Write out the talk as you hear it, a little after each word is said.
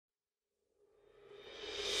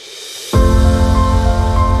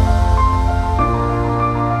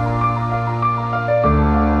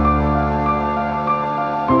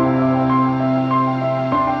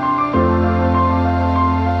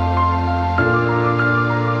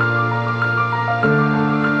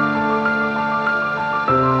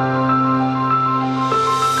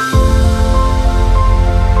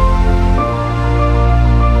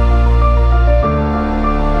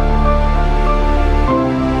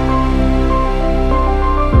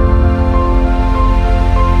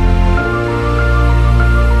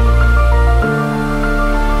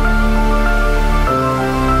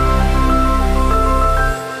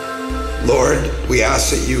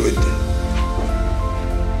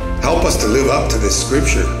us to live up to this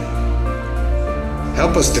scripture.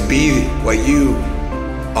 Help us to be what you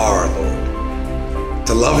are, Lord.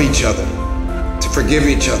 To love each other, to forgive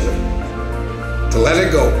each other, to let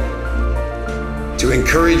it go, to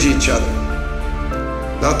encourage each other,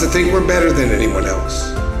 not to think we're better than anyone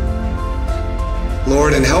else.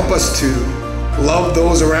 Lord, and help us to love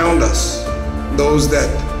those around us, those that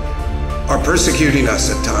are persecuting us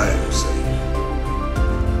at times,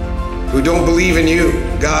 who don't believe in you.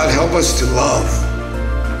 God, help us to love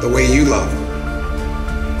the way you love.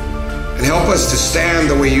 And help us to stand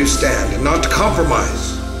the way you stand and not to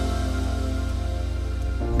compromise.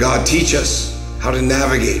 God, teach us how to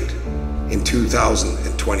navigate in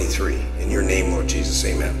 2023. In your name, Lord Jesus,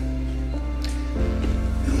 amen.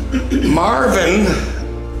 Marvin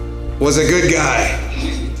was a good guy.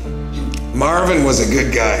 Marvin was a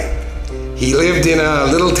good guy. He lived in a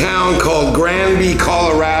little town called Granby,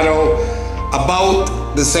 Colorado,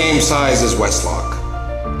 about the same size as Westlock.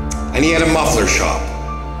 And he had a muffler shop.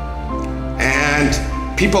 And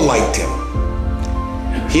people liked him.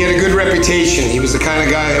 He had a good reputation. He was the kind of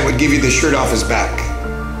guy that would give you the shirt off his back.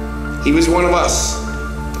 He was one of us.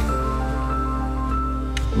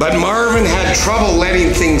 But Marvin had trouble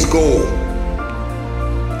letting things go.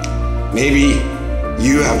 Maybe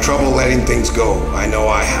you have trouble letting things go. I know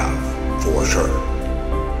I have, for sure.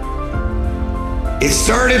 It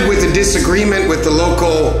started with a disagreement with the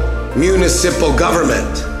local municipal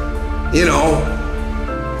government. You know,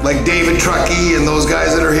 like David Truckee and those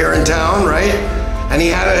guys that are here in town, right? And he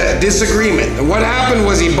had a disagreement. And what happened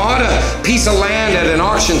was he bought a piece of land at an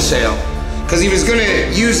auction sale because he was going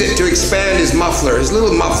to use it to expand his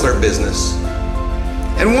little muffler business.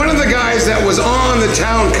 And one of the guys that was on the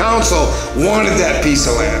town council wanted that piece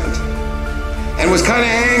of land and was kind of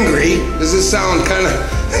angry. Does this sound kind of,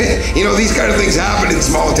 you know, these kind of things happen in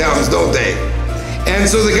small towns, don't they? And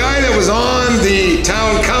so the guy that was on the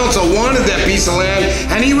town council wanted that piece of land,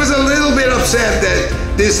 and he was a little bit upset that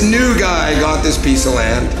this new guy got this piece of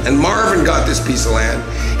land, and Marvin got this piece of land.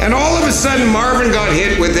 And all of a sudden, Marvin got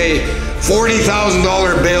hit with a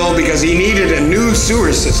 $40,000 bill because he needed a new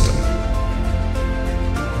sewer system.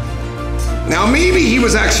 Now, maybe he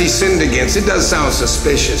was actually sinned against. It does sound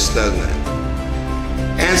suspicious, doesn't it?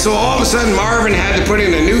 And so all of a sudden, Marvin had to put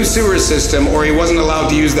in a new sewer system or he wasn't allowed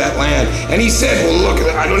to use that land. And he said, well, look,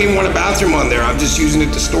 I don't even want a bathroom on there. I'm just using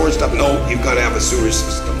it to store stuff. No, you've got to have a sewer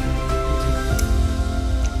system.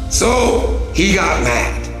 So he got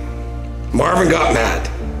mad. Marvin got mad.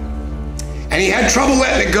 And he had trouble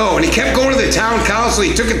letting it go. And he kept going to the town council.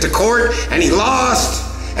 He took it to court and he lost.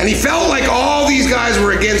 And he felt like all these guys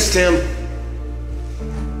were against him.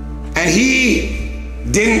 And he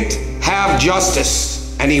didn't have justice.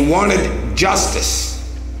 And he wanted justice.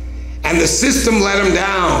 And the system let him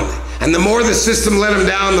down. And the more the system let him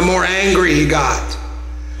down, the more angry he got.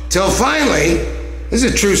 Till finally, this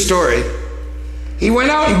is a true story, he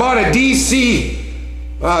went out and bought a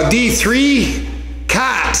D3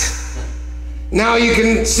 cat. Now you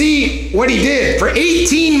can see what he did. For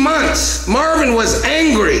 18 months, Marvin was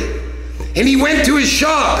angry. And he went to his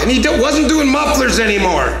shop and he wasn't doing mufflers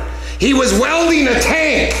anymore. He was welding a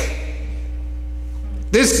tank.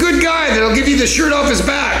 This good guy that'll give you the shirt off his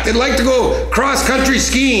back, that'd like to go cross-country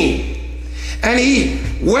skiing. And he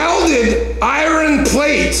welded iron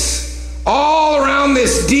plates all around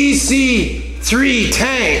this DC-3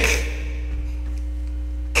 tank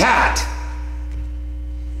cat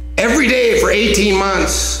every day for 18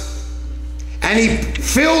 months. And he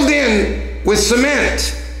filled in with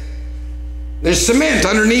cement. There's cement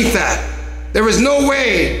underneath that. There was no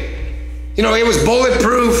way, you know, it was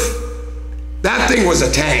bulletproof. That thing was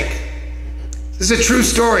a tank. This is a true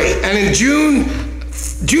story. And in June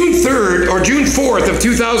 3rd or June 4th of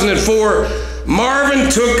 2004, Marvin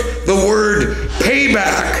took the word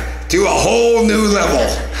payback to a whole new level.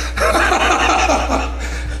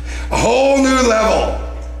 A whole new level.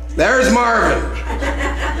 There's Marvin.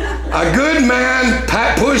 A good man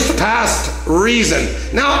pushed past reason.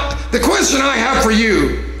 Now, the question I have for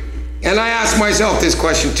you, and I ask myself this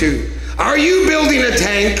question too, are you building a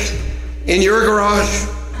tank in your garage?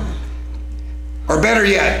 Or better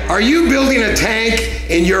yet, are you building a tank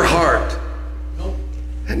in your heart?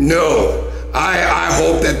 No. I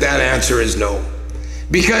hope that answer is no.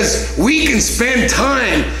 Because we can spend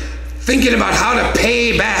time thinking about how to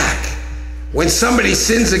pay back when somebody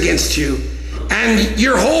sins against you, and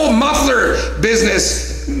your whole muffler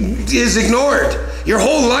business is ignored. Your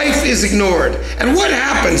whole life is ignored. And what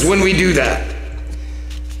happens when we do that?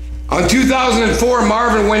 On 2004,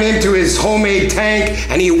 Marvin went into his homemade tank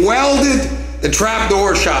and he welded the trap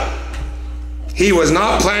door shut. He was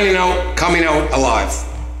not planning out coming out alive.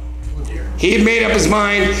 He had made up his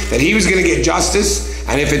mind that he was going to get justice,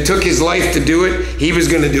 and if it took his life to do it, he was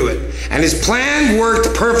going to do it. And his plan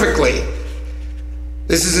worked perfectly.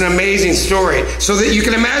 This is an amazing story. So that you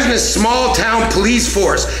can imagine a small town police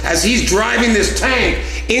force as he's driving this tank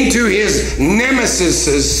into his nemesis,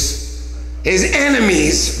 his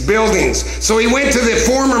enemies' buildings. So he went to the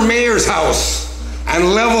former mayor's house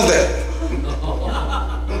and leveled it.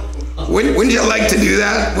 Wouldn't you like to do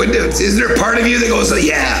that? Is there a part of you that goes,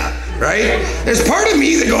 yeah, right? There's part of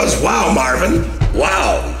me that goes, wow, Marvin,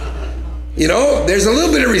 wow. You know, there's a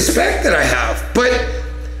little bit of respect that I have. But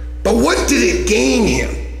what did it gain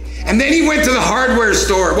him? And then he went to the hardware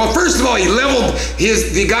store. Well, first of all, he leveled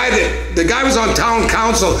the guy was on town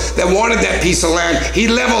council that wanted that piece of land. He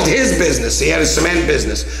leveled his business. He had a cement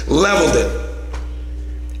business, leveled it.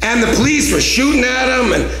 And the police were shooting at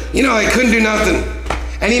him, and you know, they couldn't do nothing.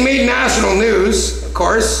 And he made national news, of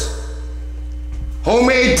course.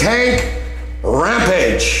 Homemade tank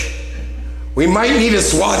rampage. We might need a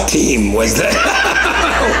SWAT team, was that?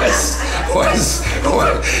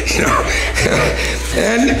 You know.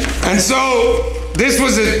 and so this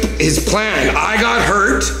was his plan. I got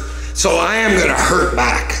hurt, so I am going to hurt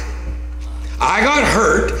back. I got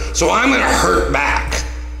hurt, so I'm going to hurt back.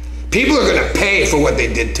 People are going to pay for what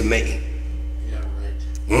they did to me. Yeah,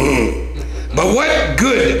 right. But what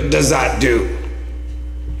good does that do?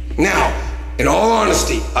 Now, in all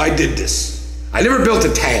honesty, I did this. I never built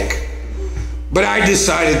a tank, but I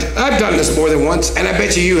decided, I've done this more than once, and I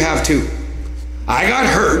bet you have too. I got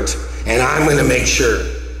hurt, and I'm going to make sure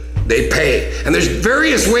they pay. And there's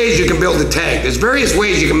various ways you can build a tank. There's various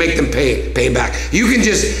ways you can make them pay back. You can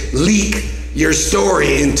just leak your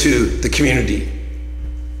story into the community.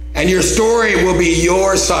 And your story will be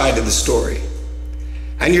your side of the story.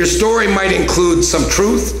 And your story might include some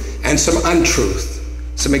truth and some untruth,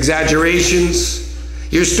 some exaggerations.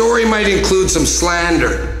 Your story might include some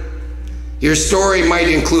slander. Your story might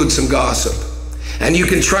include some gossip. And you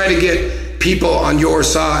can try to get people on your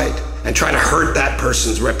side and try to hurt that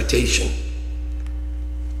person's reputation.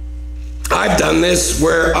 I've done this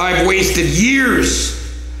where I've wasted years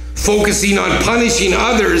focusing on punishing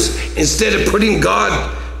others instead of putting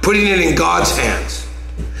it in God's hands.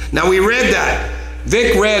 Now we read that.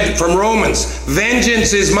 Vic read from Romans,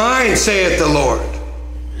 vengeance is mine, saith the Lord.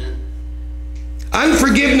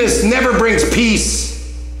 Unforgiveness never brings peace.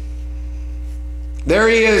 There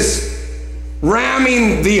he is,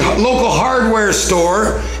 ramming the local hardware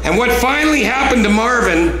store, and what finally happened to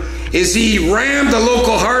Marvin is he rammed the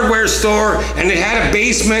local hardware store, and it had a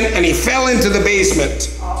basement, and he fell into the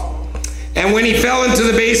basement. And when he fell into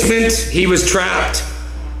the basement, he was trapped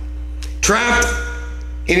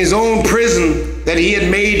in his own prison that he had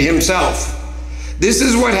made himself. This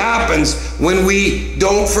is what happens when we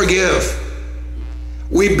don't forgive.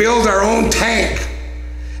 We build our own tank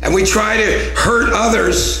and we try to hurt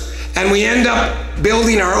others, and we end up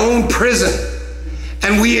building our own prison,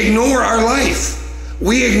 and we ignore our life.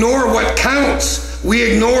 We ignore what counts. We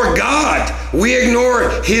ignore God. We ignore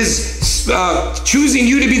his choosing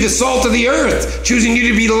you to be the salt of the earth, choosing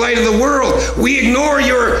you to be the light of the world. We ignore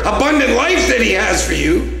your abundant life that he has for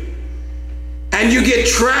you. And you get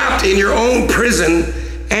trapped in your own prison,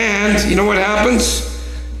 and you know what happens?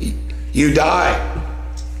 You die.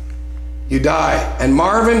 You die. And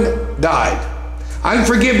Marvin died.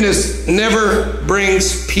 Unforgiveness never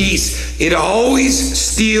brings peace. It always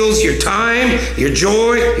steals your time, your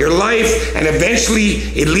joy, your life, and eventually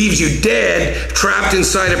it leaves you dead, trapped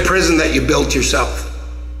inside a prison that you built yourself.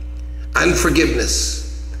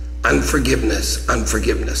 Unforgiveness, unforgiveness,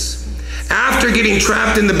 unforgiveness. After getting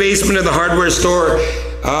trapped in the basement of the hardware store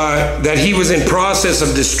that he was in process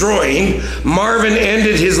of destroying, Marvin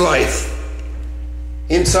ended his life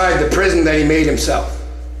inside the prison that he made himself.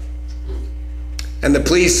 And the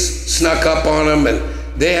police snuck up on him, and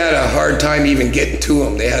they had a hard time even getting to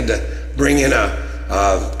him. They had to bring in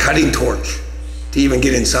a cutting torch to even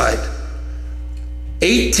get inside.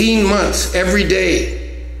 18 months every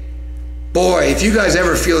day. Boy, if you guys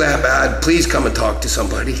ever feel that bad, please come and talk to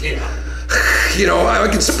somebody. Yeah. You know, I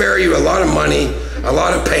can spare you a lot of money, a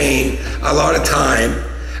lot of pain, a lot of time,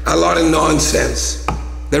 a lot of nonsense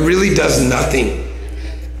that really does nothing.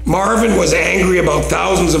 Marvin was angry about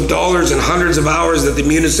thousands of dollars and hundreds of hours that the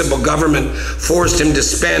municipal government forced him to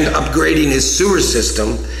spend upgrading his sewer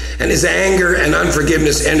system, and his anger and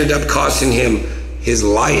unforgiveness ended up costing him his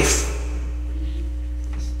life.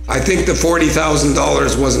 I think the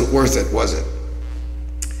 $40,000 wasn't worth it, was it?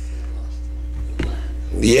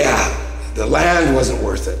 Yeah, the land wasn't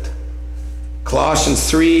worth it. Colossians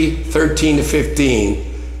 3:13 to 15.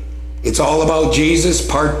 It's all about Jesus,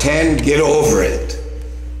 part 10. Get over it.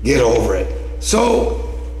 Get over it.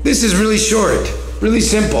 So this is really short, really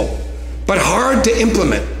simple, but hard to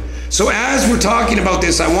implement. So as we're talking about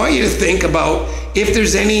this, I want you to think about if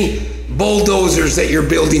there's any bulldozers that you're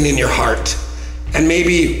building in your heart, and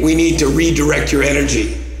maybe we need to redirect your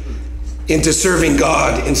energy into serving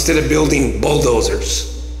God instead of building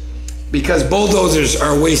bulldozers, because bulldozers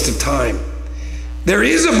are a waste of time. There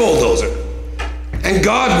is a bulldozer, and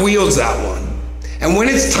God wields that one. And when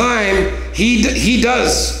it's time, he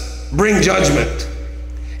does bring judgment,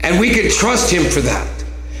 and we can trust him for that.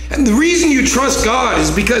 And the reason you trust God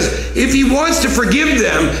is because if he wants to forgive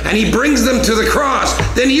them and he brings them to the cross,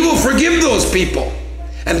 then he will forgive those people.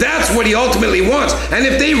 And that's what he ultimately wants. And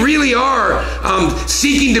if they really are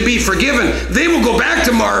seeking to be forgiven, they will go back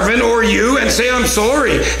to Marvin or you and say, I'm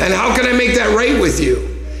sorry, and how can I make that right with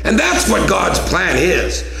you? And that's what God's plan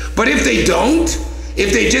is. But if they don't,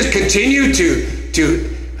 if they just continue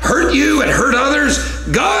to hurt you and hurt others,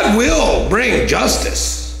 God will bring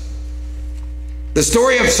justice. The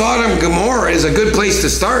story of Sodom and Gomorrah is a good place to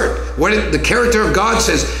start. What the character of God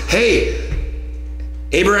says, hey,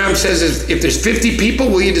 Abraham says, if there's 50 people,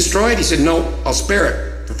 will you destroy it? He said, no, I'll spare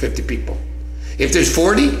it for 50 people. If there's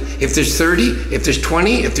 40, if there's 30, if there's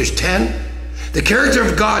 20, if there's 10. The character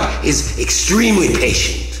of God is extremely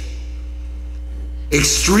patient,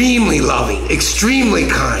 extremely loving, extremely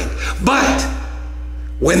kind. But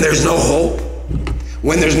when there's no hope,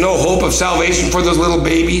 when there's no hope of salvation for those little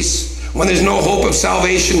babies, when there's no hope of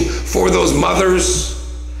salvation for those mothers,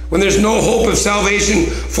 when there's no hope of salvation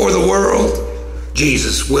for the world,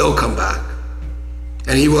 Jesus will come back,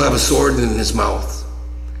 and he will have a sword in his mouth,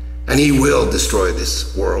 and he will destroy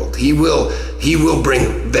this world. He will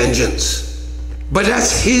bring vengeance. But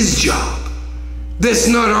that's his job. That's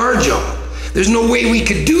not our job. There's no way we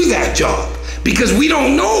could do that job, because we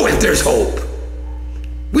don't know if there's hope.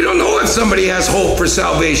 We don't know if somebody has hope for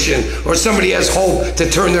salvation, or somebody has hope to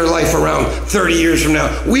turn their life around 30 years from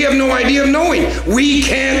now. We have no idea of knowing. We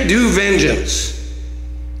can't do vengeance.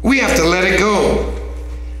 We have to let it go.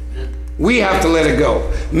 We have to let it go.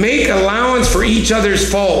 Make allowance for each other's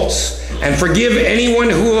faults and forgive anyone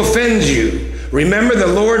who offends you. Remember, the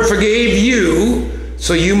Lord forgave you,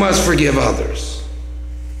 so you must forgive others.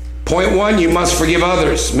 Point 1, you must forgive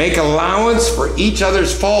others. Make allowance for each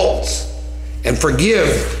other's faults and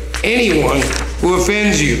forgive anyone who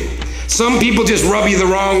offends you. Some people just rub you the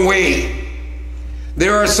wrong way.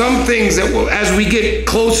 There are some things that will, as we get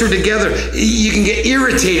closer together, you can get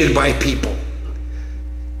irritated by people.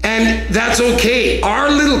 And that's okay. Our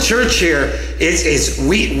little church here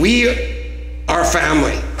we are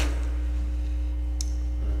family.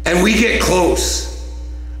 And we get close.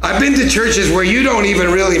 I've been to churches where you don't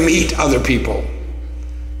even really meet other people.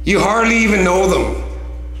 You hardly even know them.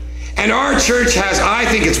 And our church has, I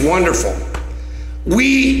think it's wonderful.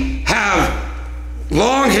 We have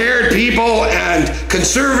long-haired people and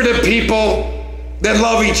conservative people that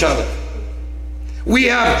love each other. We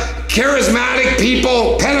have charismatic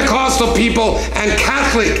people, Pentecostal people, and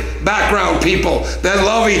Catholic background people that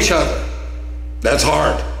love each other. That's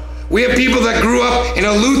hard. We have people that grew up in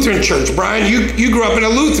a Lutheran church. Brian, you grew up in a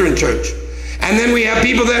Lutheran church. And then we have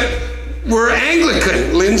people that were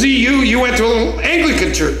Anglican. Lindsay, you went to an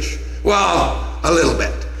Anglican church. Well, a little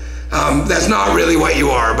bit. That's not really what you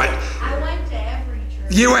are, but I went to every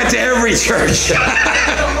church. You went to every church.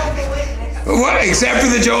 What? Except for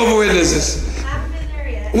the Jehovah's Witnesses. Haven't been there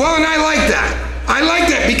yet. Well, and I like that. I like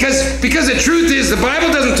that because the truth is the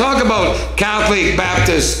Bible doesn't talk about Catholic,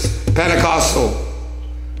 Baptist, Pentecostal.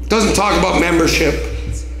 It doesn't talk about membership.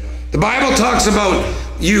 The Bible talks about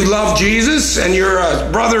you love Jesus and you're a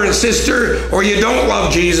brother and sister, or you don't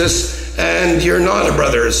love Jesus and you're not a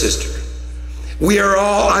brother or sister. We are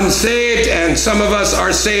all unsaved, and some of us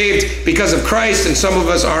are saved because of Christ, and some of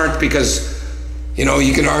us aren't because, you know,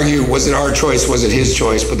 you can argue, was it our choice, was it his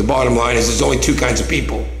choice? But the bottom line is there's only two kinds of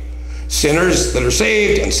people. Sinners that are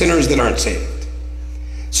saved and sinners that aren't saved.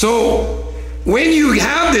 So when you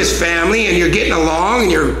have this family and you're getting along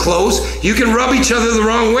and you're close, you can rub each other the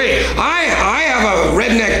wrong way. I have a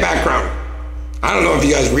redneck background. I don't know if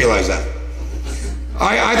you guys realize that.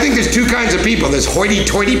 I think there's two kinds of people. There's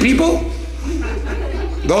hoity-toity people.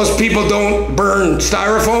 Those people don't burn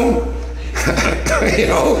styrofoam. You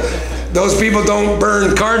know, those people don't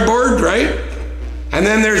burn cardboard, right? And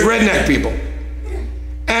then there's redneck people.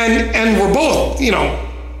 And we're both, you know,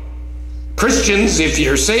 Christians if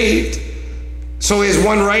you're saved. So is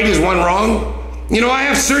one right, is one wrong? You know, I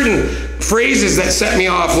have certain phrases that set me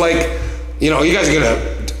off, like, you know, you guys are gonna,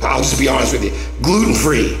 I'll just be honest with you,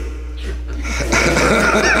 gluten-free.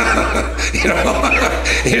 You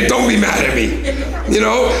know, don't be mad at me. You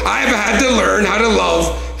know, I've had to learn how to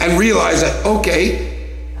love and and realize that, okay,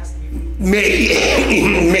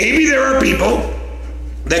 maybe there are people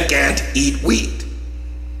that can't eat wheat.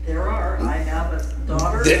 There are. I have a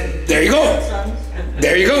daughter. There you go.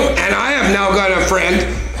 There you go. And I have now got a friend,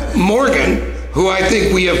 Morgan, who I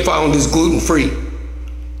think we have found is gluten-free.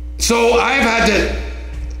 So I've had to,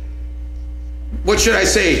 what should I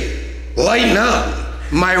say, lighten up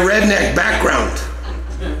my redneck background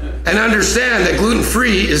and understand that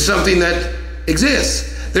gluten-free is something that exists.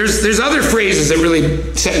 There's other phrases that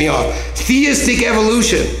really set me off. Theistic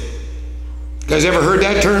evolution. You guys ever heard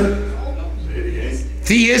that term?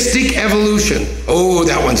 Theistic evolution. Oh,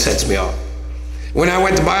 that one sets me off. When I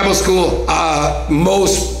went to Bible school,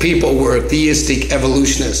 most people were theistic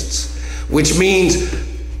evolutionists, which means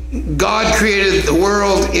God created the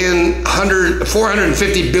world in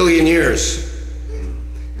 450 billion years.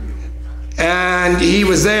 And he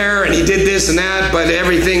was there and he did this and that, but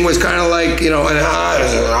everything was kind of like, and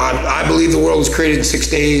I believe the world was created in 6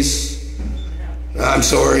 days. I'm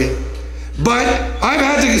sorry. But I've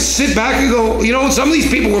had to sit back and go, some of these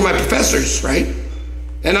people were my professors, right?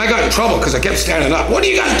 And I got in trouble because I kept standing up. What do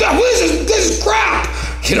you guys do? This is crap,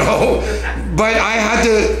 But I had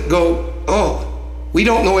to go, we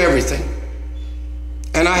don't know everything.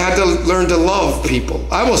 And I had to learn to love people.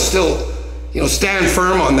 I will still, stand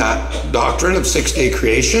firm on that doctrine of 6-day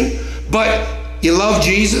creation. But you love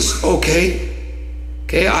Jesus, okay.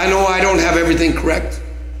 I know I don't have everything correct.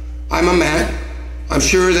 I'm a man. I'm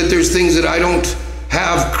sure that there's things that I don't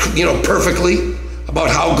have, perfectly about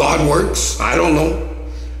how God works. I don't know.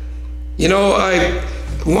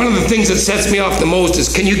 One of the things that sets me off the most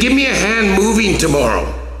is, can you give me a hand moving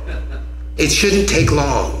tomorrow? It shouldn't take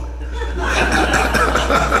long.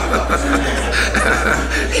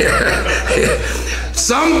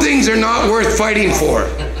 Some things are not worth fighting for.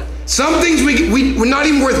 Some things we're not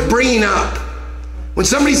even worth bringing up. When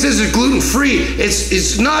somebody says it's gluten-free,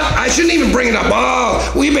 it's not, I shouldn't even bring it up.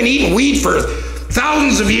 Oh, we've been eating wheat for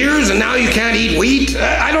thousands of years and now you can't eat wheat.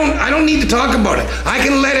 I don't need to talk about it. I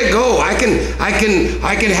can let it go. I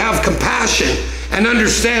can have compassion and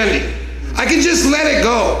understanding. I can just let it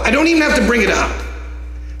go. I don't even have to bring it up.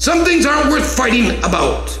 Some things aren't worth fighting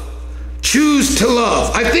about. Choose to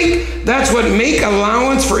love. I think that's what make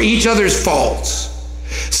allowance for each other's faults.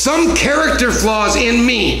 Some character flaws in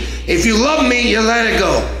me. If you love me, you let it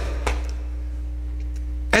go.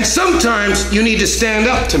 And sometimes you need to stand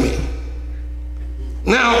up to me.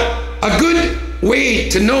 Now, a good way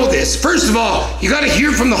to know this, first of all, you got to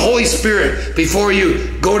hear from the Holy Spirit before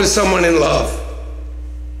you go to someone in love.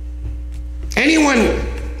 Anyone,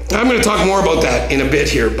 I'm going to talk more about that in a bit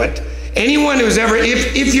here, but anyone who's ever,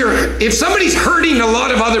 if somebody's hurting a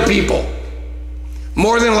lot of other people,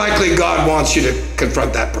 more than likely God wants you to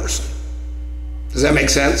confront that person. Does that make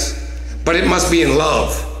sense? But it must be in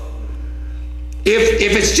love. If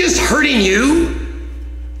it's just hurting you,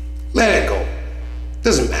 let it go.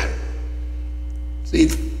 Doesn't matter. See,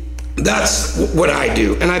 that's what I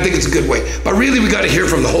do, and I think it's a good way. But really, we got to hear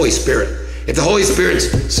from the Holy Spirit. If the Holy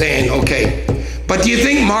Spirit's saying, okay, but do you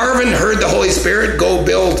think Marvin heard the Holy Spirit go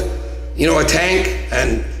build, a tank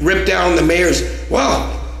and rip down the mayor's?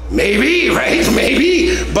 Well, maybe, right?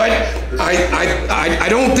 Maybe, but I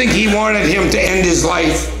don't think he wanted him to end his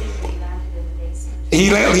life. He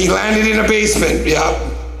landed in a basement. Yeah.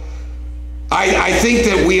 I think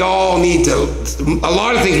that we all need to, a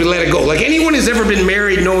lot of things we let it go. Like anyone who's ever been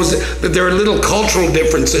married knows that there are little cultural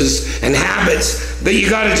differences and habits that you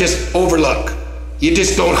got to just overlook. You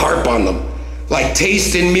just don't harp on them. Like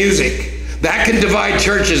taste in music. That can divide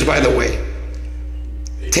churches, by the way.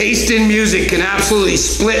 Taste in music can absolutely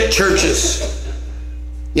split churches.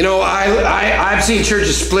 I've seen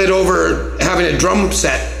churches split over having a drum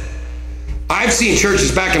set. I've seen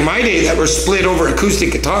churches back in my day that were split over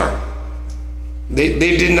acoustic guitar. They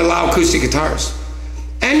didn't allow acoustic guitars.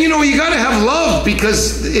 And you got to have love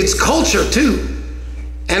because it's culture too.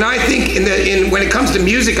 And I think when it comes to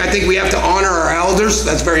music, I think we have to honor our elders.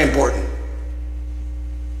 That's very important.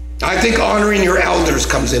 I think honoring your elders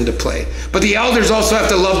comes into play. But the elders also have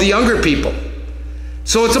to love the younger people.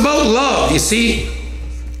 So it's about love, you see.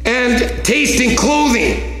 And taste in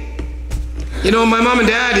clothing. My mom and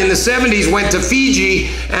dad in the 70s went to Fiji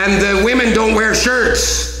and the women don't wear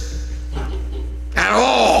shirts at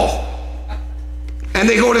all. And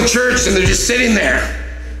they go to church and they're just sitting there.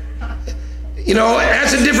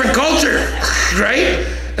 That's a different culture, right?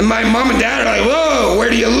 And my mom and dad are like, whoa, what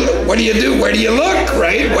do you do? Where do you look,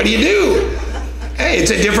 right? What do you do? Hey,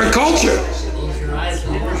 it's a different culture.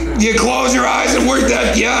 You close your eyes and work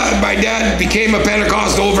that. Yeah, my dad became a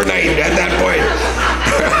Pentecostal overnight at that point.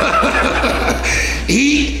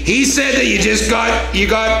 He said that you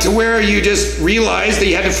got to where you just realized that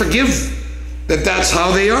you had to forgive, that's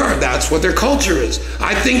how they are. That's what their culture is.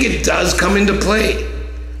 I think it does come into play,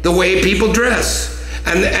 the way people dress.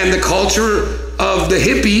 And the culture of the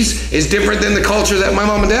hippies is different than the culture that my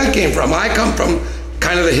mom and dad came from. I come from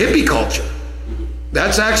kind of the hippie culture.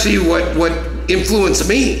 That's actually what influenced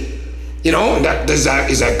me. You know, is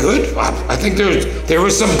that good? I think there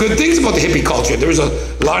was some good things about the hippie culture. There was a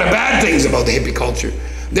lot of bad things about the hippie culture.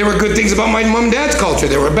 There were good things about my mom and dad's culture.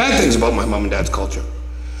 There were bad things about my mom and dad's culture.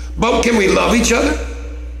 But can we love each other?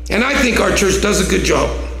 And I think our church does a good job.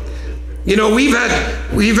 You know, we've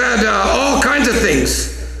had all kinds of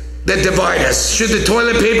things that divide us. Should the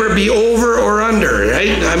toilet paper be over or under,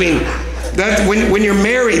 right? I mean, that when you're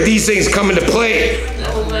married, these things come into play.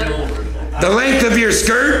 The length of your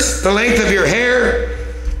skirt, the length of your hair,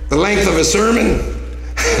 the length of a sermon.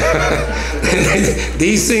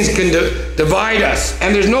 These things can divide us,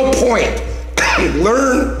 and there's no point.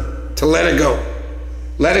 Learn to let it go.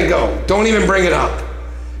 Let it go. Don't even bring it up.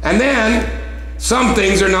 And then, some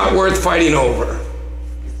things are not worth fighting over.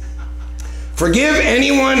 Forgive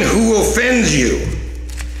anyone who offends you.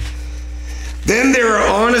 Then there are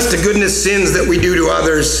honest to goodness sins that we do to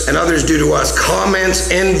others and others do to us.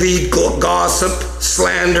 Comments, envy, gossip,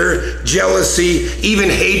 slander, jealousy, even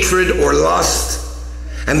hatred or lust.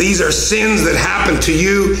 And these are sins that happen to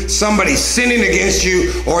you. Somebody's sinning against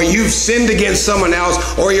you, or you've sinned against someone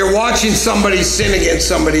else, or you're watching somebody sin against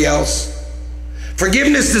somebody else.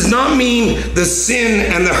 Forgiveness does not mean the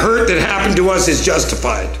sin and the hurt that happened to us is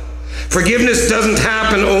justified. Forgiveness doesn't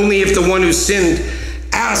happen only if the one who sinned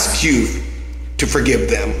asks you to forgive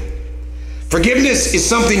them. Forgiveness is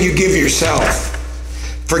something you give yourself.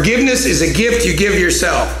 Forgiveness is a gift you give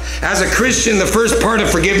yourself. As a Christian, the first part of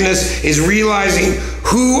forgiveness is realizing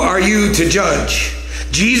who are you to judge.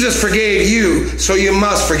 Jesus forgave you, so you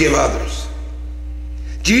must forgive others.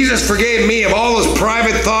 Jesus forgave me of all those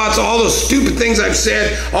private thoughts, all those stupid things I've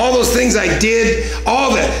said, all those things I did,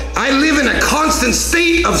 all that. I live in a constant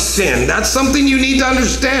state of sin. That's something you need to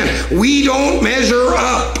understand. We don't measure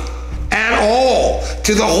up at all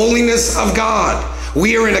to the holiness of God.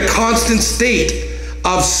 We are in a constant state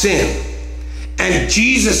of sin. And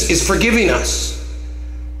Jesus is forgiving us.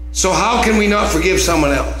 So how can we not forgive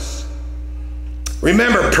someone else?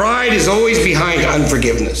 Remember, pride is always behind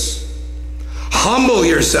unforgiveness. Humble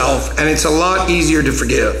yourself, and it's a lot easier to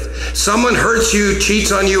forgive. Someone hurts you,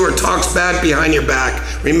 cheats on you, or talks bad behind your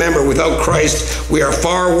back. Remember, without Christ, we are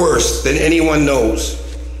far worse than anyone knows.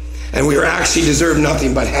 And we actually deserve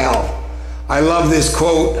nothing but hell. I love this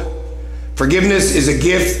quote. Forgiveness is a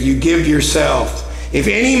gift you give yourself. If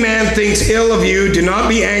any man thinks ill of you, do not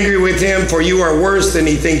be angry with him, for you are worse than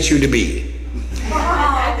he thinks you to be.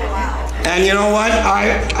 And you know what?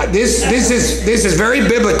 This is very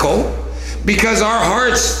biblical, because our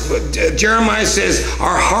hearts, Jeremiah says,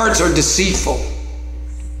 our hearts are deceitful.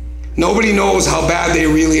 Nobody knows how bad they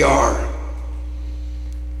really are.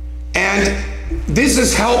 And this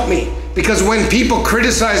has helped me, because when people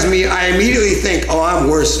criticize me, I immediately think, oh, I'm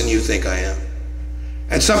worse than you think I am.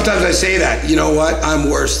 And sometimes I say that, you know what, I'm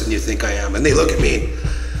worse than you think I am. And they look at me,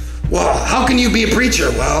 well, how can you be a preacher?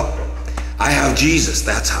 Well, I have Jesus,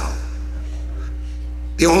 that's how.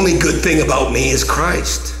 The only good thing about me is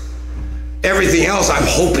Christ. Everything else I'm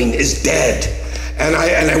hoping is dead. And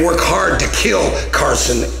I work hard to kill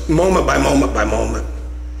Carson moment by moment by moment.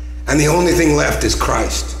 And the only thing left is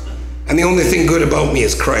Christ. And the only thing good about me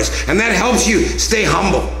is Christ. And that helps you stay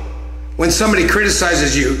humble. When somebody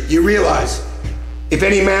criticizes you, you realize, if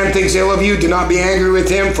any man thinks ill of you, do not be angry with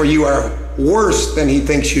him, for you are worse than he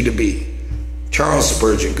thinks you to be. Charles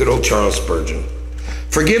Spurgeon, good old Charles Spurgeon.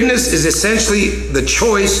 Forgiveness is essentially the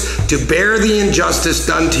choice to bear the injustice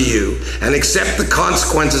done to you and accept the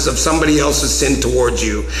consequences of somebody else's sin towards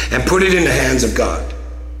you and put it in the hands of God.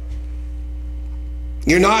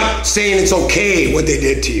 You're not saying it's okay what they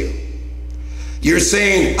did to you. You're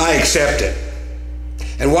saying, I accept it.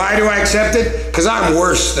 And why do I accept it? Because I'm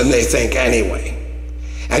worse than they think anyway.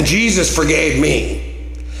 And Jesus forgave me.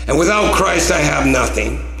 And without Christ, I have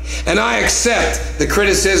nothing. And I accept the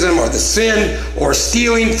criticism or the sin or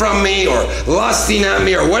stealing from me or lusting at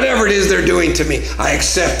me or whatever it is they're doing to me. I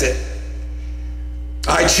accept it.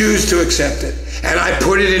 I choose to accept it. And I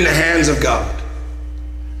put it in the hands of God.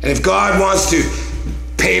 And if God wants to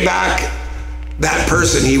pay back that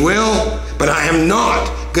person, he will. But I am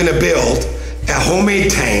not going to build a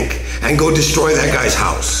homemade tank and go destroy that guy's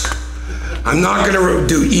house. I'm not going to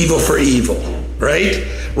do evil for evil, right?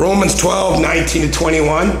 Romans 12, 19 to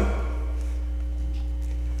 21.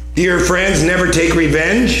 Dear friends, never take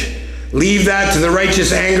revenge. Leave that to the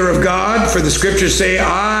righteous anger of God, for the scriptures say,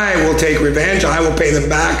 I will take revenge, I will pay them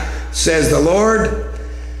back, says the Lord.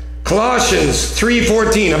 Colossians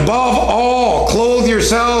 3:14, above all, clothe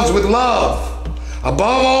yourselves with love.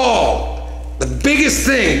 Above all, the biggest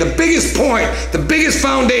thing, the biggest point, the biggest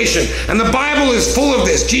foundation, and the Bible is full of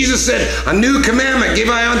this. Jesus said, a new commandment give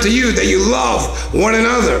I unto you, that you love one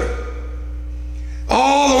another.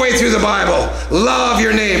 All the way through the Bible, love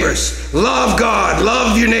your neighbors, love God,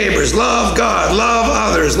 love your neighbors, love God, love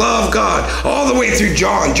others, love God. All the way through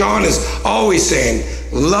John. John is always saying,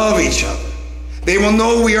 love each other. They will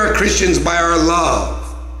know we are Christians by our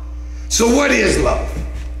love. So what is love?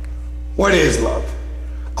 What is love?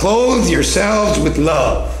 Clothe yourselves with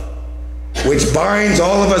love, which binds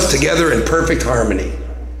all of us together in perfect harmony.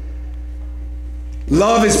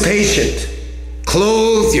 Love is patient.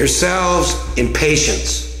 Clothe yourselves in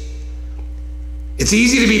patience. It's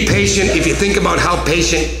easy to be patient if you think about how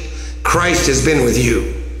patient Christ has been with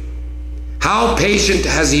you. How patient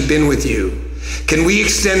has he been with you? Can we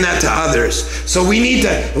extend that to others? So we need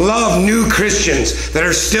to love new Christians that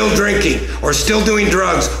are still drinking or still doing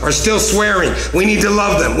drugs or still swearing. We need to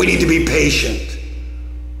love them. We need to be patient.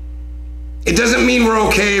 It doesn't mean we're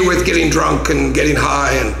okay with getting drunk and getting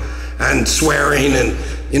high and swearing and,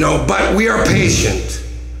 but we are patient.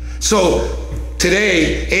 So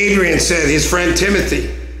today, Adrian said his friend Timothy,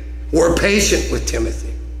 we're patient with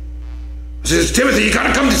Timothy. He says, Timothy, you got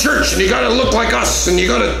to come to church and you got to look like us and you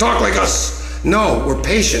got to talk like us. No, we're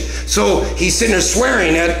patient. So he's sitting there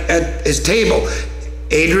swearing at his table.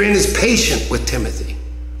 Adrian is patient with Timothy.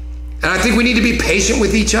 And I think we need to be patient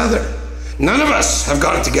with each other. None of us have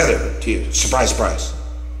got it together, to you. Surprise, surprise.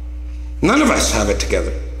 None of us have it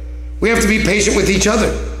together. We have to be patient with each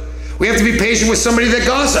other. We have to be patient with somebody that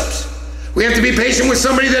gossips. We have to be patient with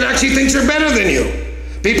somebody that actually thinks they're better than you.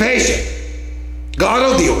 Be patient. God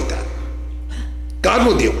will deal with that. God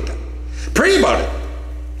will deal with that. Pray about it.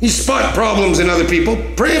 You spot problems in other people,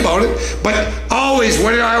 pray about it. But always, what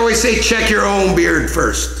did I always say? Check your own beard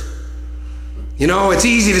first. It's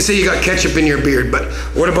easy to say you got ketchup in your beard, but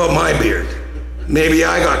what about my beard? Maybe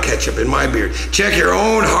I got ketchup in my beard. Check your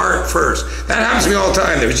own heart first. That happens to me all the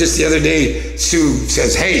time. There was just the other day, Sue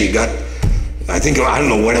says, hey, you got, I don't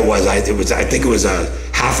know what it was. I think it was a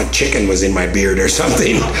half a chicken was in my beard or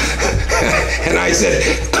something. And I said,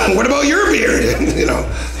 what about your beard?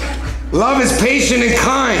 Love is patient and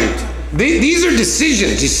kind. These are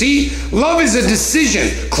decisions, you see? Love is a decision.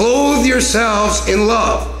 Clothe yourselves in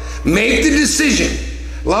love. Make the decision.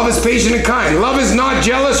 Love is patient and kind. Love is not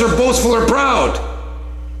jealous or boastful or proud.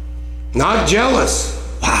 Not jealous.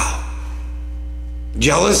 Wow.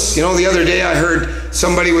 Jealous? The other day I heard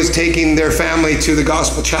somebody was taking their family to the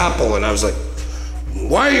gospel chapel, and I was like,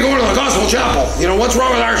 why are you going to the gospel chapel? What's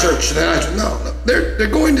wrong with our church? And I said, no, they're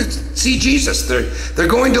going to see Jesus. They're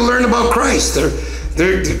going to learn about Christ. I'm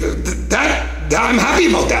happy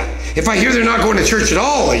about that. If I hear they're not going to church at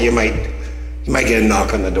all, you might get a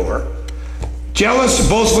knock on the door. Jealous,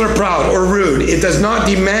 boastful, or proud, or rude. It does not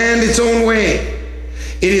demand its own way.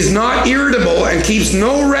 It is not irritable and keeps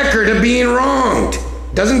no record of being wronged.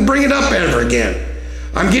 Doesn't bring it up ever again.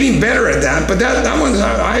 I'm getting better at that, but that one,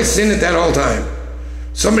 I sin at that all the time.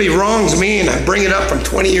 Somebody wrongs me and I bring it up from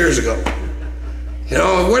 20 years ago.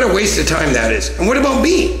 What a waste of time that is. And what about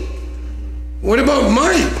me? What about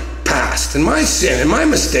my past and my sin and my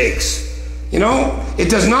mistakes? It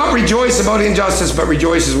does not rejoice about injustice, but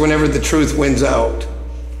rejoices whenever the truth wins out.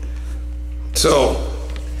 So,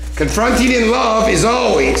 confronting in love is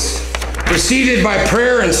always preceded by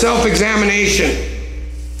prayer and self-examination.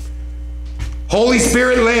 Holy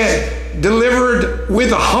Spirit led, delivered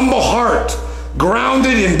with a humble heart,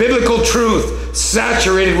 grounded in biblical truth,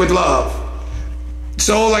 saturated with love.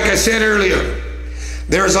 So, like I said earlier,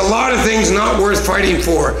 there's a lot of things not worth fighting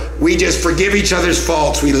for. We just forgive each other's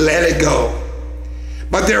faults. We let it go.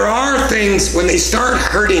 But there are things when they start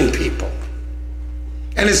hurting people,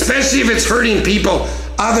 and especially if it's hurting people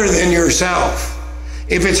other than yourself.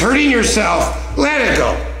 If it's hurting yourself, let it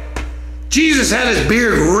go. Jesus had his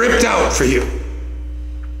beard ripped out for you.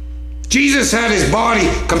 Jesus had his body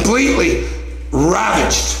completely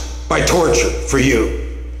ravaged by torture for you.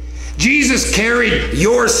 Jesus carried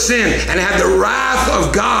your sin and had the wrath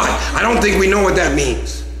of God. I don't think we know what that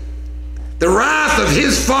means. The wrath of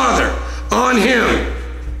his Father on him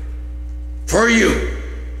for you.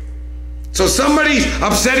 So somebody's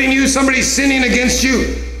upsetting you, somebody's sinning against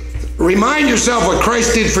you. Remind yourself what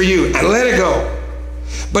Christ did for you and let it go.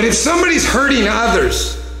 But if somebody's hurting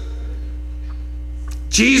others,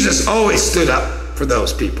 Jesus always stood up for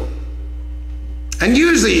those people. And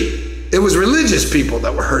usually it was religious people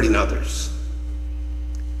that were hurting others.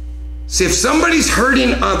 See, if somebody's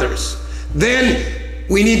hurting others, then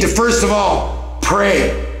we need to first of all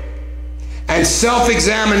pray. And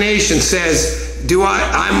self-examination says,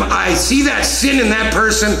 I see that sin in that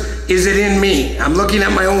person, is it in me? I'm looking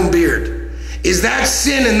at my own beard. Is that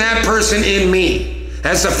sin in that person in me?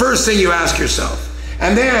 That's the first thing you ask yourself.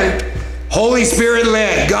 And then, Holy Spirit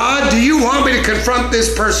led. God, do you want me to confront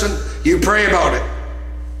this person? You pray about it.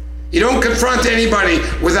 You don't confront anybody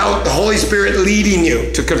without the Holy Spirit leading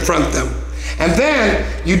you to confront them. And then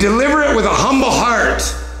you deliver it with a humble heart.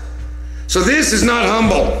 So this is not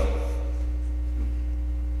humble.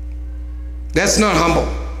 That's not humble.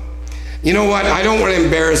 You know what? I don't want to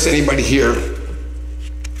embarrass anybody here.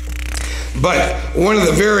 But one of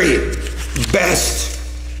the very best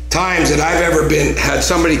times that I've ever had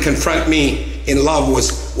somebody confront me in love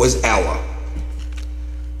was Ella.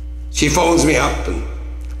 She phones me up and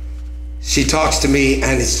she talks to me,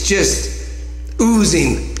 and it's just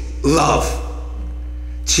oozing love.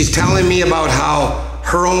 She's telling me about how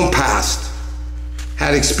her own past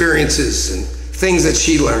had experiences and things that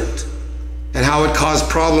she learned, and how it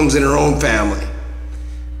caused problems in her own family.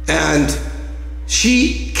 And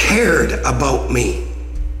she cared about me.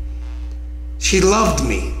 She loved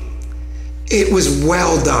me. It was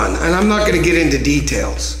well done. And I'm not going to get into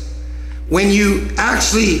details. When you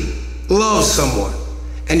actually love someone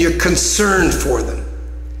and you're concerned for them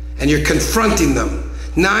and you're confronting them,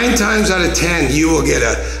 9 times out of 10, you will get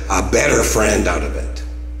a better friend out of it.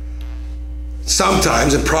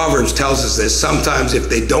 Sometimes, and Proverbs tells us this, sometimes if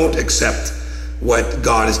they don't accept what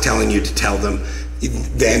God is telling you to tell them,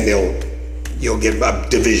 then you'll get a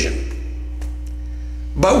division.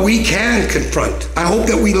 But we can confront. I hope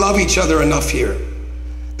that we love each other enough here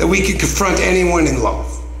that we can confront anyone in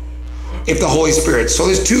love if the Holy Spirit. So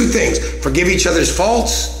there's 2 things: forgive each other's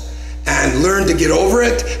faults and learn to get over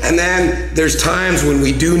it. And then there's times when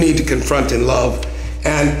we do need to confront in love,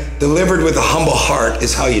 and delivered with a humble heart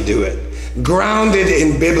is how you do it. Grounded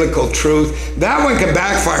in biblical truth. That one can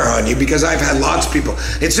backfire on you, because I've had lots of people,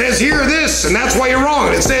 it says here this, and that's why you're wrong.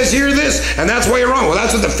 And it says here this, and that's why you're wrong. Well,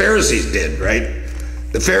 that's what the Pharisees did, right?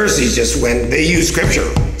 The Pharisees just they used Scripture.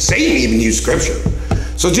 Satan even used Scripture.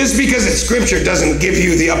 So just because it's Scripture doesn't give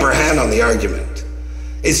you the upper hand on the argument.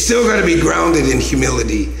 It's still got to be grounded in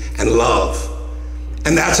humility and love.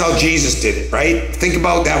 And that's how Jesus did it, right? Think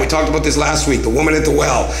about that. We talked about this last week, the woman at the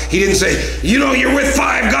well. He didn't say, you're with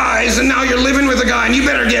 5 guys and now you're living with a guy and you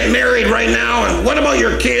better get married right now. And what about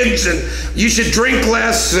your kids? And you should drink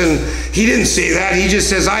less. And he didn't say that. He just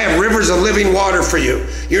says, I have rivers of living water for you.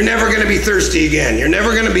 You're never going to be thirsty again. You're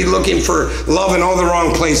never going to be looking for love in all the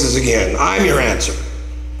wrong places again. I'm your answer.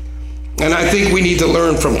 And I think we need to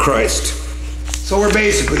learn from Christ. So we're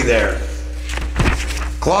basically there.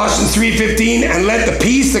 Colossians 3:15, and let the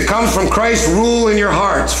peace that comes from Christ rule in your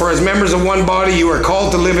hearts. For as members of one body, you are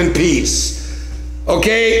called to live in peace.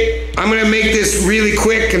 Okay, I'm going to make this really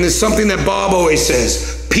quick, and it's something that Bob always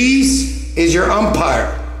says. Peace is your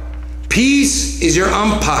umpire. Peace is your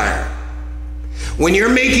umpire. When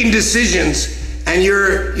you're making decisions and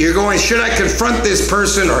you're going, should I confront this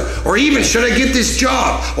person, or even should I get this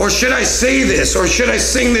job, or should I say this, or should I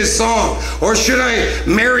sing this song, or should I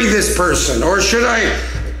marry this person, or should I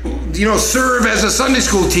serve as a Sunday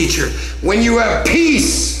school teacher? When you have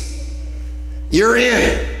peace, you're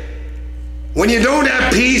in. When you don't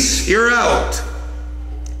have peace, you're out.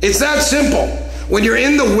 It's that simple. When you're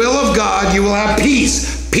in the will of God, you will have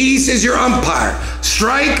peace. Peace is your umpire.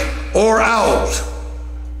 Strike or out.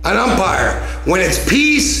 An umpire. When it's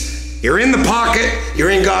peace, you're in the pocket, you're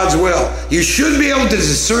in God's will. You should be able to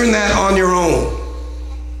discern that on your own.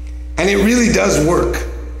 And it really does work.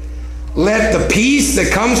 Let the peace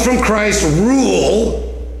that comes from Christ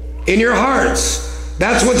rule in your hearts.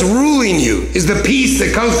 That's what's ruling you, is the peace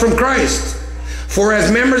that comes from Christ. For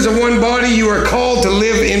as members of one body, you are called to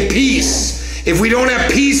live in peace. If we don't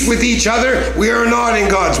have peace with each other, we are not in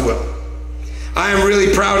God's will. I am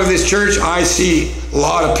really proud of this church. I see a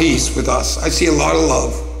lot of peace with us. I see a lot of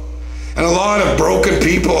love. And a lot of broken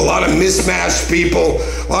people, a lot of mismatched people,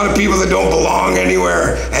 a lot of people that don't belong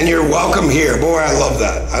anywhere, and you're welcome here. Boy, I love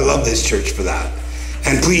that. I love this church for that.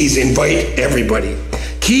 And please invite everybody.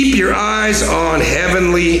 Keep your eyes on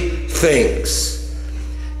heavenly things.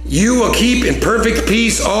 You will keep in perfect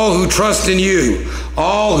peace all who trust in you,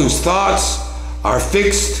 all whose thoughts are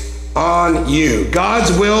fixed on you.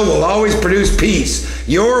 God's will always produce peace.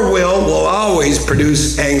 Your will always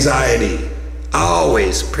produce anxiety.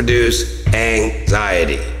 Always produce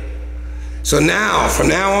anxiety. So now, from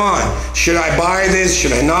now on, should I buy this?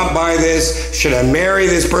 Should I not buy this? Should I marry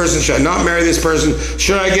this person? Should I not marry this person?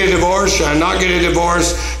 Should I get a divorce? Should I not get a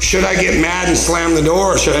divorce? Should I get mad and slam the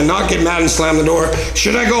door? Or should I not get mad and slam the door?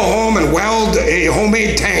 Should I go home and weld a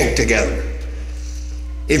homemade tank together?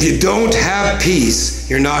 If you don't have peace,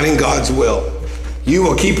 you're not in God's will. You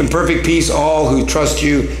will keep in perfect peace all who trust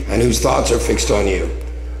you and whose thoughts are fixed on you.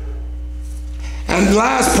 And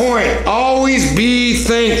last point, always be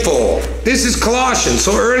thankful. This is Colossians.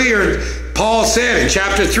 So earlier, Paul said in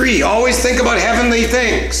chapter 3, always think about heavenly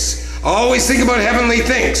things. Always think about heavenly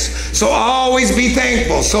things. So always be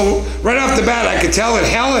thankful. So right off the bat, I could tell that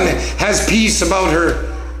Helen has peace about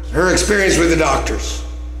her experience with the doctors.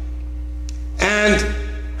 And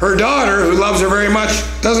her daughter, who loves her very much,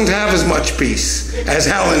 doesn't have as much peace as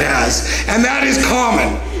Helen has. And that is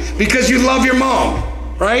common because you love your mom.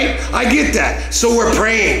 Right? I get that. So we're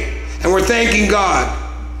praying and we're thanking God.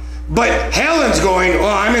 But Helen's going, oh,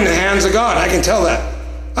 I'm in the hands of God. I can tell that.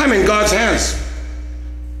 I'm in God's hands.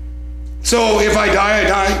 So if I die, I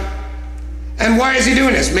die. And why is he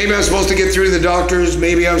doing this? Maybe I'm supposed to get through the doctors.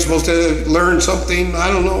 Maybe I'm supposed to learn something.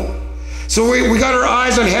 I don't know. So we got our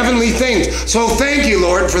eyes on heavenly things. So thank you,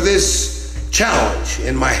 Lord, for this challenge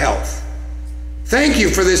in my health. Thank you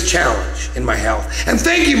for this challenge in my health. And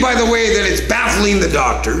thank you, by the way, that it's baffling the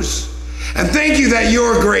doctors. And thank you that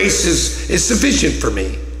your grace is sufficient for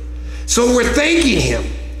me. So we're thanking him.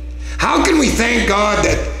 How can we thank God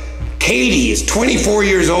that Katie is 24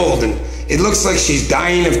 years old and it looks like she's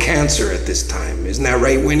dying of cancer at this time? Isn't that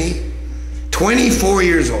right, Winnie? 24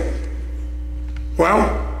 years old.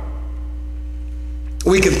 Well,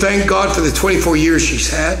 we can thank God for the 24 years she's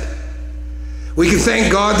had. We can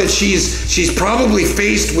thank God that she's probably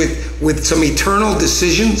faced with some eternal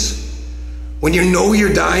decisions. When you know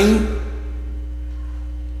you're dying,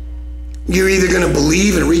 you're either going to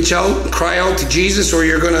believe and reach out and cry out to Jesus, or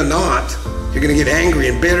you're going to not. You're going to get angry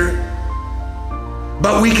and bitter.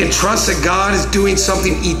 But we can trust that God is doing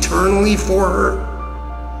something eternally for her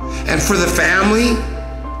and for the family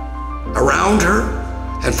around her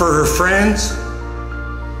and for her friends.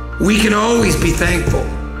 We can always be thankful.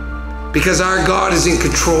 Because our God is in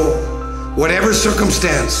control. Whatever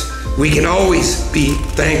circumstance, we can always be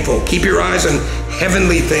thankful. Keep your eyes on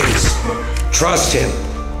heavenly things. Trust him.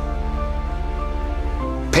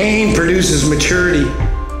 Pain produces maturity.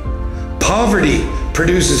 Poverty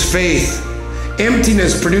produces faith.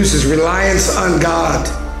 Emptiness produces reliance on God.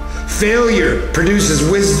 Failure produces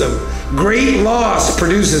wisdom. Great loss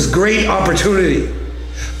produces great opportunity.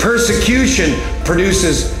 Persecution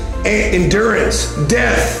produces endurance.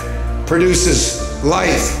 Death produces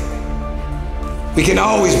life. We can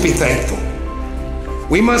always be thankful.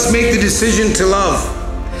 We must make the decision to love,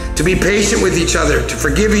 to be patient with each other, to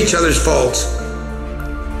forgive each other's faults,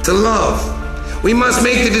 to love. We must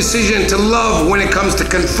make the decision to love when it comes to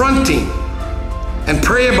confronting and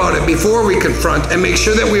pray about it before we confront and make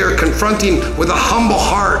sure that we are confronting with a humble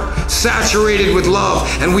heart, saturated with love,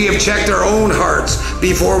 and we have checked our own hearts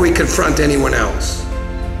before we confront anyone else.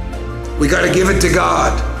 We got to give it to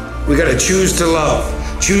God. We got to choose to love,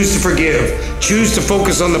 choose to forgive, choose to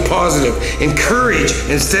focus on the positive, encourage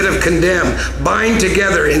instead of condemn, bind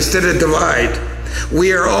together instead of divide.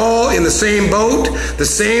 We are all in the same boat, the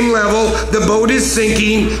same level. The boat is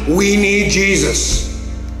sinking. We need Jesus.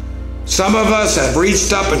 Some of us have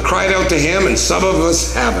reached up and cried out to him, and some of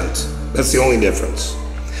us haven't. That's the only difference.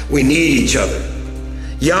 We need each other.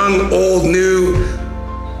 Young, old, new,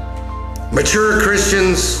 mature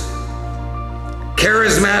Christians,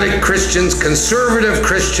 charismatic Christians, conservative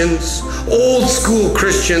Christians, old school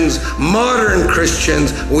Christians, modern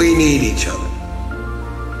Christians, we need each other.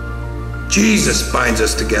 Jesus binds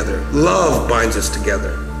us together. Love binds us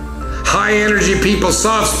together. High energy people,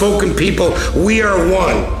 soft spoken people, we are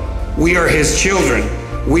one. We are his children.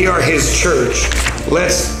 We are his church.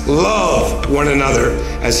 Let's love one another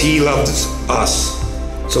as he loves us,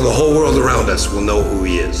 so the whole world around us will know who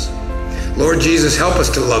he is. Lord Jesus, help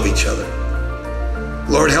us to love each other.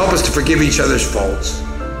 Lord, help us to forgive each other's faults.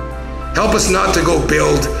 Help us not to go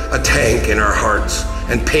build a tank in our hearts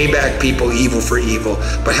and pay back people evil for evil,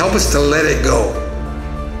 but help us to let it go.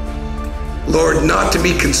 Lord, not to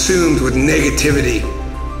be consumed with negativity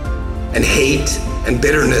and hate and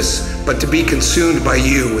bitterness, but to be consumed by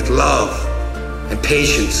you with love and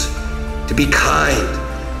patience, to be kind,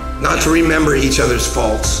 not to remember each other's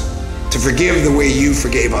faults, to forgive the way you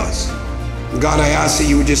forgave us. God, I ask that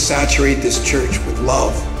you would just saturate this church with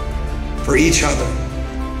love for each other,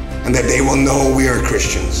 and that they will know we are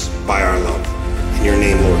Christians by our love. In your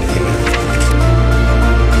name, Lord, amen.